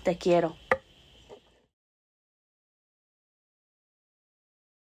 Te quiero.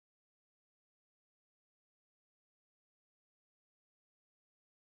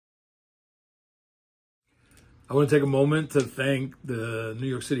 I want to take a moment to thank the New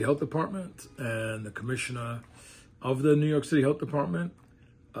York City Health Department and the Commissioner of the New York City Health Department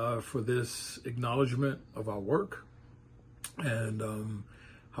for this acknowledgement of our work and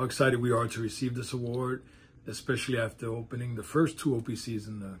how excited we are to receive this award, especially after opening the first 2 OPCs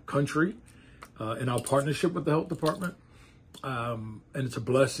in the country in our partnership with the Health Department. And it's a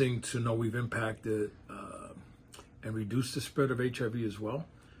blessing to know we've impacted and reduced the spread of HIV as well.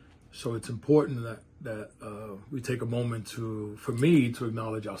 So it's important that we take a moment for me to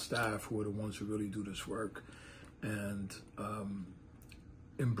acknowledge our staff, who are the ones who really do this work, and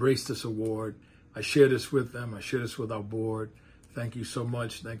embrace this award. I share this with them. I share this with our board. Thank you so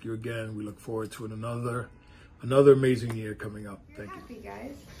much. Thank you again. We look forward to another amazing year coming up. Thank you. Happy,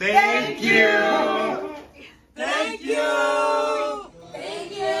 guys. Thank you. Thank you.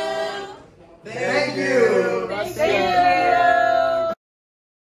 Thank you. Thank you. Thank you.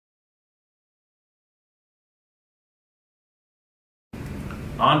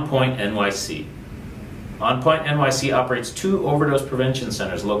 OnPoint NYC. OnPoint NYC operates 2 overdose prevention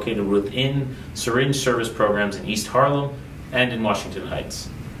centers located within syringe service programs in East Harlem and in Washington Heights.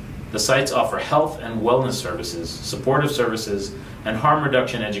 The sites offer health and wellness services, supportive services, and harm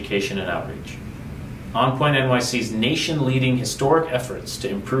reduction education and outreach. OnPoint NYC's nation-leading historic efforts to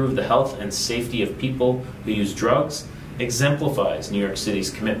improve the health and safety of people who use drugs exemplifies New York City's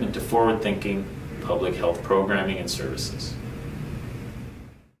commitment to forward-thinking public health programming and services.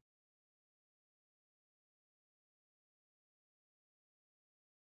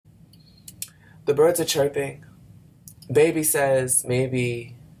 The birds are chirping. Baby says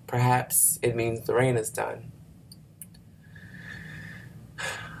maybe, perhaps it means the rain is done.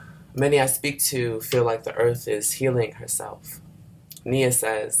 Many I speak to feel like the earth is healing herself. Nia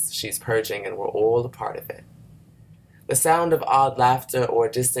says she's purging and we're all a part of it. The sound of odd laughter or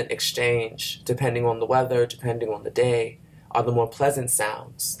distant exchange, depending on the weather, depending on the day, are the more pleasant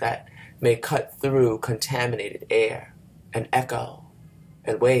sounds that may cut through contaminated air and echo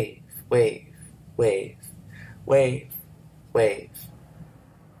and wave, wave, wave, wave, wave,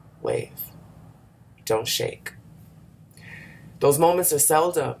 wave. Don't shake. Those moments are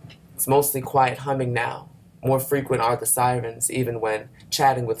seldom. It's mostly quiet humming now. More frequent are the sirens, even when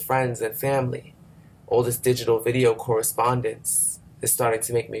chatting with friends and family. All this digital video correspondence is starting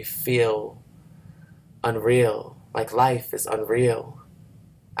to make me feel unreal, like life is unreal.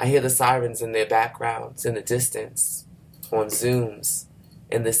 I hear the sirens in their backgrounds, in the distance, on Zooms,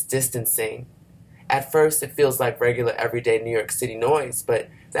 in this distancing. At first, it feels like regular, everyday New York City noise, but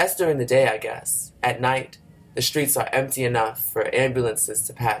that's during the day, I guess. At night, the streets are empty enough for ambulances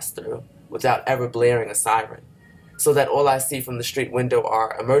to pass through without ever blaring a siren, so that all I see from the street window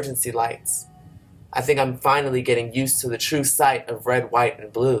are emergency lights. I think I'm finally getting used to the true sight of red, white,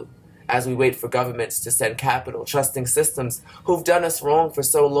 and blue as we wait for governments to send capital, trusting systems who've done us wrong for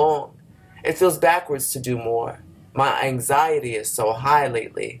so long. It feels backwards to do more. My anxiety is so high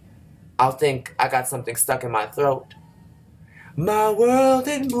lately. I'll think I got something stuck in my throat. My world,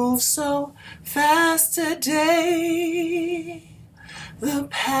 it moves so fast today. The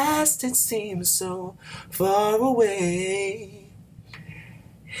past, it seems so far away.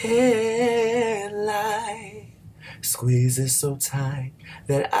 And life squeezes so tight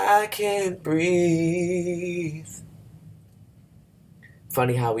that I can't breathe.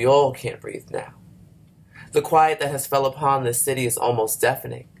 Funny how we all can't breathe now. The quiet that has fell upon this city is almost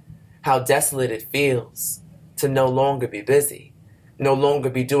deafening. How desolate it feels to no longer be busy, no longer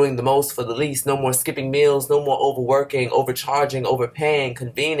be doing the most for the least, no more skipping meals, no more overworking, overcharging, overpaying,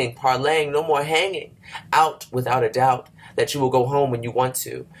 convening, parlaying, no more hanging out without a doubt that you will go home when you want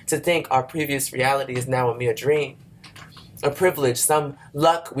to think our previous reality is now a mere dream. A privilege, some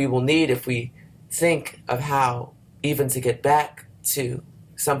luck we will need if we think of how even to get back to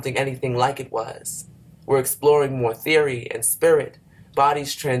something anything like it was. We're exploring more theory and spirit.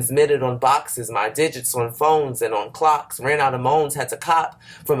 Bodies transmitted on boxes, my digits on phones and on clocks. Ran out of moans, had to cop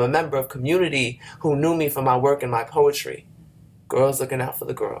from a member of community who knew me for my work and my poetry. Girls looking out for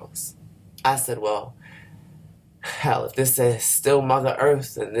the girls. I said, well, hell, if this is still Mother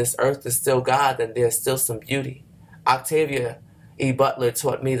Earth and this earth is still God, then there's still some beauty. Octavia E. Butler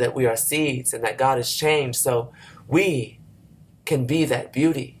taught me that we are seeds and that God has changed, so we can be that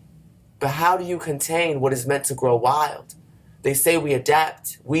beauty. But how do you contain what is meant to grow wild? They say we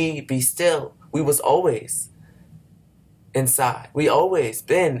adapt, we be still. We was always inside. We always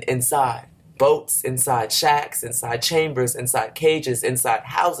been inside. Boats, inside shacks, inside chambers, inside cages, inside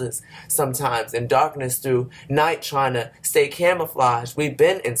houses, sometimes in darkness through night trying to stay camouflaged. We've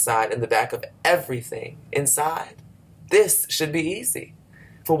been inside in the back of everything inside. This should be easy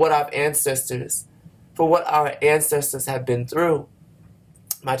for what our ancestors have been through.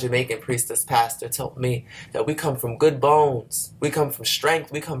 My Jamaican priestess pastor told me that we come from good bones, we come from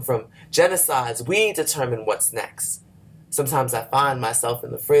strength, we come from genocides. We determine what's next. Sometimes I find myself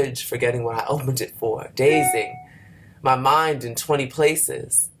in the fridge forgetting what I opened it for, dazing, my mind in 20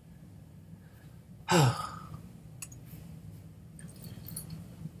 places.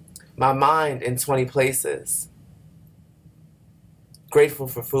 My mind in 20 places. Grateful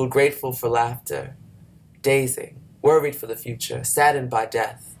for food, grateful for laughter, dazing. Worried for the future, saddened by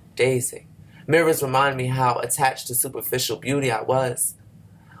death, dazing. Mirrors remind me how attached to superficial beauty I was.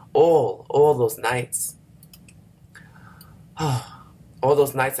 All those nights. All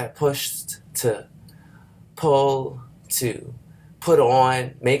those nights I pushed to pull, to put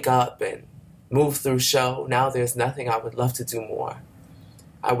on, make up, and move through show. Now there's nothing I would love to do more.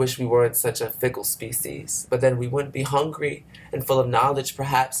 I wish we weren't such a fickle species, but then we wouldn't be hungry and full of knowledge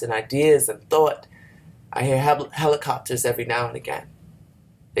perhaps, and ideas and thought. I hear helicopters every now and again.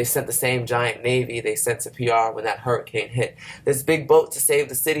 They sent the same giant Navy they sent to PR when that hurricane hit. This big boat to save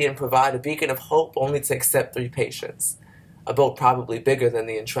the city and provide a beacon of hope only to accept 3 patients. A boat probably bigger than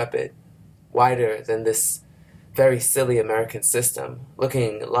the Intrepid, wider than this very silly American system,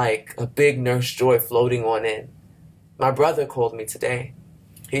 looking like a big Nurse Joy floating on in. My brother called me today.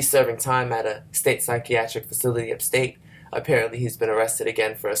 He's serving time at a state psychiatric facility upstate. Apparently he's been arrested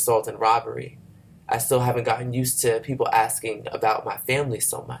again for assault and robbery. I still haven't gotten used to people asking about my family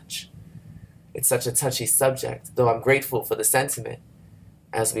so much. It's such a touchy subject, though I'm grateful for the sentiment.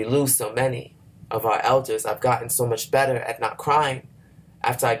 As we lose so many of our elders, I've gotten so much better at not crying.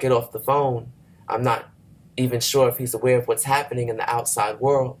 After I get off the phone, I'm not even sure if he's aware of what's happening in the outside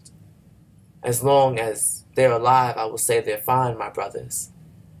world. As long as they're alive, I will say they're fine, my brothers.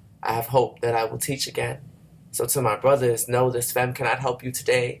 I have hope that I will teach again. So to my brothers, know this femme cannot help you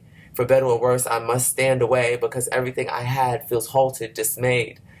today. For better or worse, I must stand away because everything I had feels halted,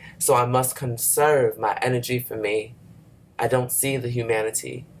 dismayed. So I must conserve my energy for me. I don't see the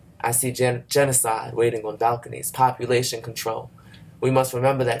humanity. I see genocide waiting on balconies, population control. We must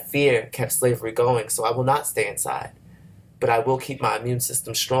remember that fear kept slavery going, so I will not stay inside. But I will keep my immune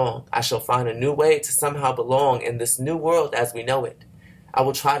system strong. I shall find a new way to somehow belong in this new world as we know it. I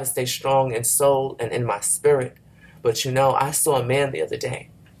will try to stay strong in soul and in my spirit. But you know, I saw a man the other day,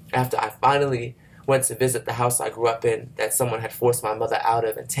 after I finally went to visit the house I grew up in that someone had forced my mother out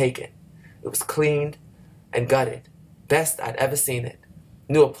of and taken. It was cleaned and gutted. Best I'd ever seen it.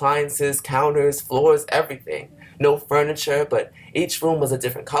 New appliances, counters, floors, everything. No furniture, but each room was a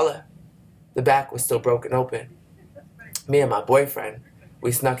different color. The back was still broken open. Me and my boyfriend,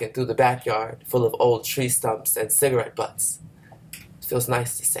 we snuck in through the backyard, full of old tree stumps and cigarette butts. It feels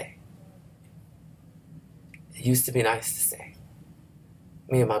nice to say. It used to be nice to say.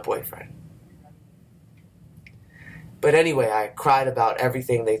 Me and my boyfriend. But anyway, I cried about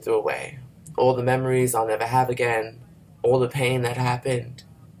everything they threw away. All the memories I'll never have again. All the pain that happened.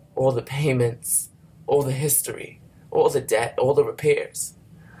 All the payments. All the history. All the debt. All the repairs.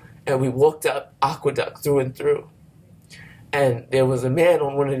 And we walked up Aqueduct through and through. And there was a man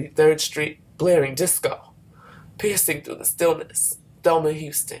on 183rd Street blaring disco, piercing through the stillness. Thelma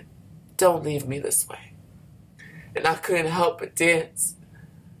Houston, don't leave me this way. And I couldn't help but dance.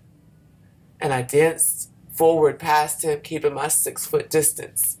 And I danced forward past him, keeping my 6-foot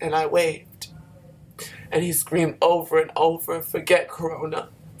distance, and I waved. And he screamed over and over, forget Corona,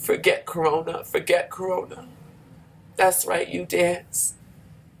 forget Corona, forget Corona. That's right, you dance.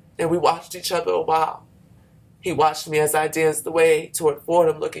 And we watched each other a while. He watched me as I danced away toward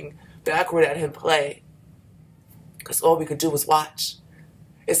Fordham, looking backward at him play. Because all we could do was watch.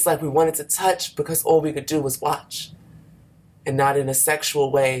 It's like we wanted to touch because all we could do was watch. And not in a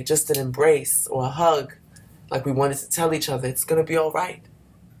sexual way, just an embrace or a hug. Like we wanted to tell each other it's going to be all right.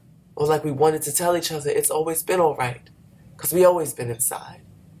 Or like we wanted to tell each other it's always been all right. Because we always been inside.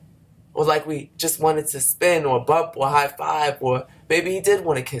 Or like we just wanted to spin or bump or high five. Or maybe he did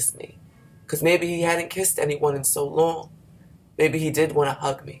want to kiss me. Because maybe he hadn't kissed anyone in so long. Maybe he did want to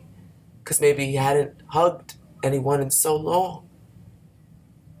hug me. Because maybe he hadn't hugged anyone in so long.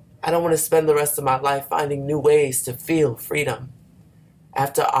 I don't want to spend the rest of my life finding new ways to feel freedom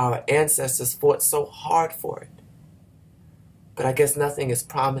after our ancestors fought so hard for it. But I guess nothing is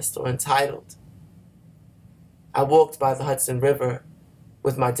promised or entitled. I walked by the Hudson River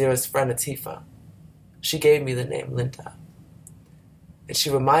with my dearest friend Atifa. She gave me the name Linda. And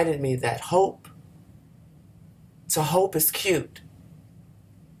she reminded me that to hope is cute,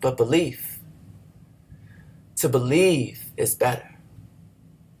 but to believe is better.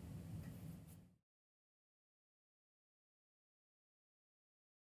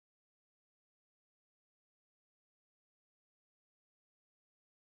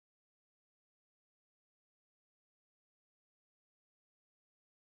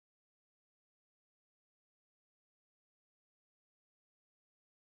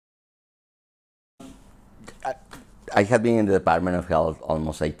 I have been in the Department of Health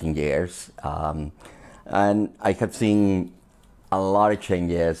almost 18 years, and I have seen a lot of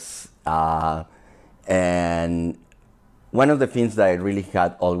changes. And one of the things that I really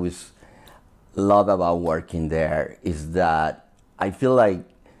had always loved about working there is that I feel like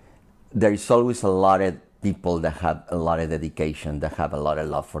there is always a lot of people that have a lot of dedication, that have a lot of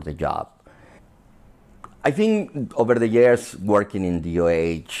love for the job. I think over the years working in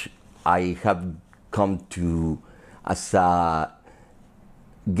DOH, I have come to, as a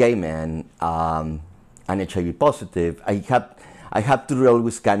gay man and HIV positive, I have to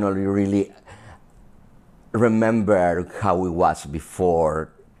always kind of really remember how it was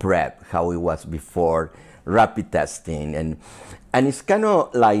before PrEP, how it was before rapid testing, and it's kind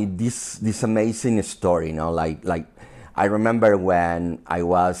of like this amazing story, you know, like I remember when I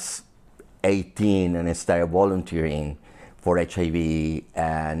was 18 and I started volunteering for HIV,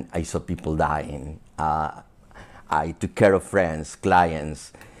 and I saw people dying. I took care of friends,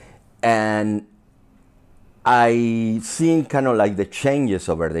 clients, and I seen kind of like the changes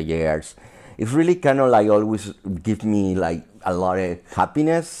over the years. It really kind of like always give me like a lot of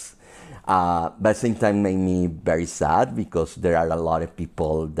happiness, but at the same time made me very sad because there are a lot of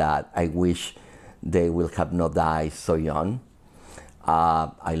people that I wish they will have not died so young.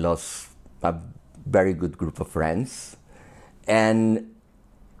 I lost a very good group of friends. And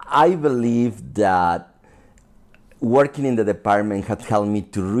I believe that working in the department had helped me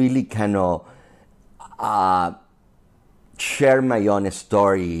to really kind of share my own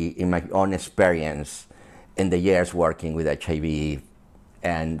story in my own experience in the years working with HIV,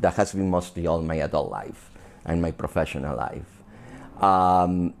 and that has been mostly all my adult life and my professional life.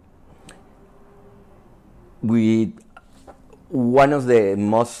 One of the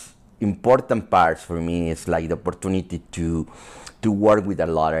most important parts for me is like the opportunity to work with a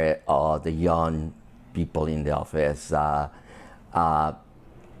lot of the young people in the office. I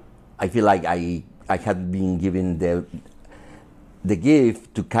feel like I had been given the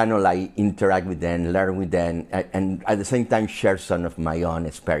gift to kind of like interact with them, learn with them, and at the same time share some of my own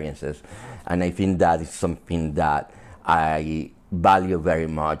experiences. And I think that is something that I value very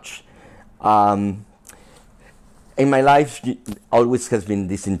much. In my life, always has been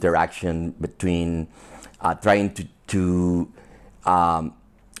this interaction between trying to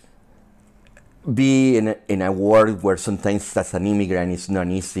be in a world where sometimes as an immigrant it's not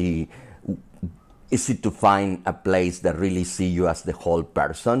easy to find a place that really see you as the whole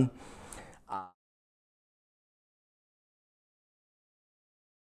person.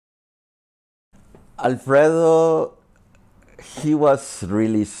 Alfredo, he was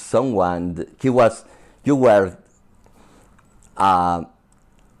really someone, you were a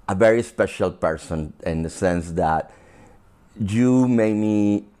very special person in the sense that you made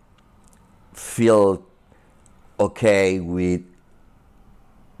me feel okay with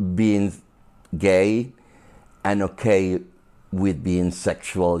being gay and okay with being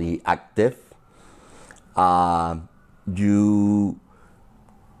sexually active. You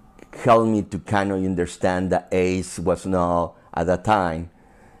helped me to kind of understand that AIDS was not, at that time,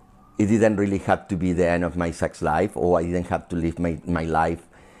 it didn't really have to be the end of my sex life, or I didn't have to live my life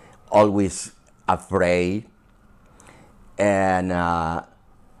always afraid. And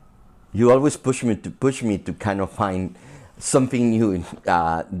you always push me to kind of find something new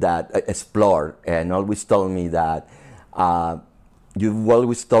that explore, and always told me that you've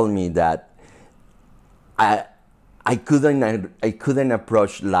always told me that I couldn't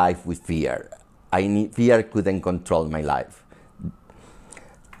approach life with fear. Fear couldn't control my life.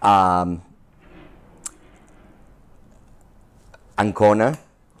 Ancona,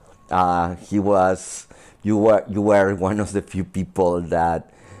 you were one of the few people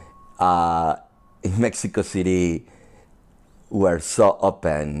that in Mexico City were so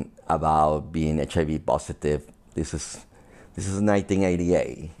open about being HIV positive. This is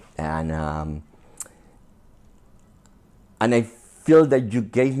 1988, and I feel that you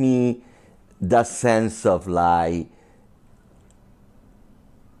gave me that sense of like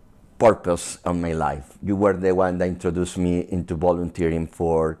purpose on my life. You were the one that introduced me into volunteering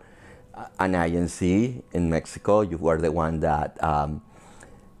for an agency in Mexico. You were the one that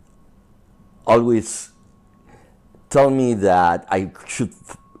always told me that I should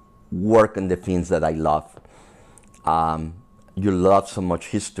work on the things that I love. You love so much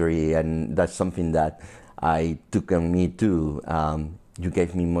history, and that's something that I took on me too. You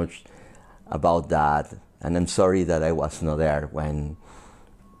gave me much about that, and I'm sorry that I was not there when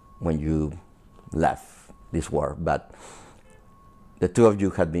you left this world. But the two of you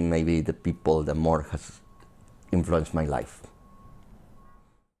have been maybe the people that more has influenced my life.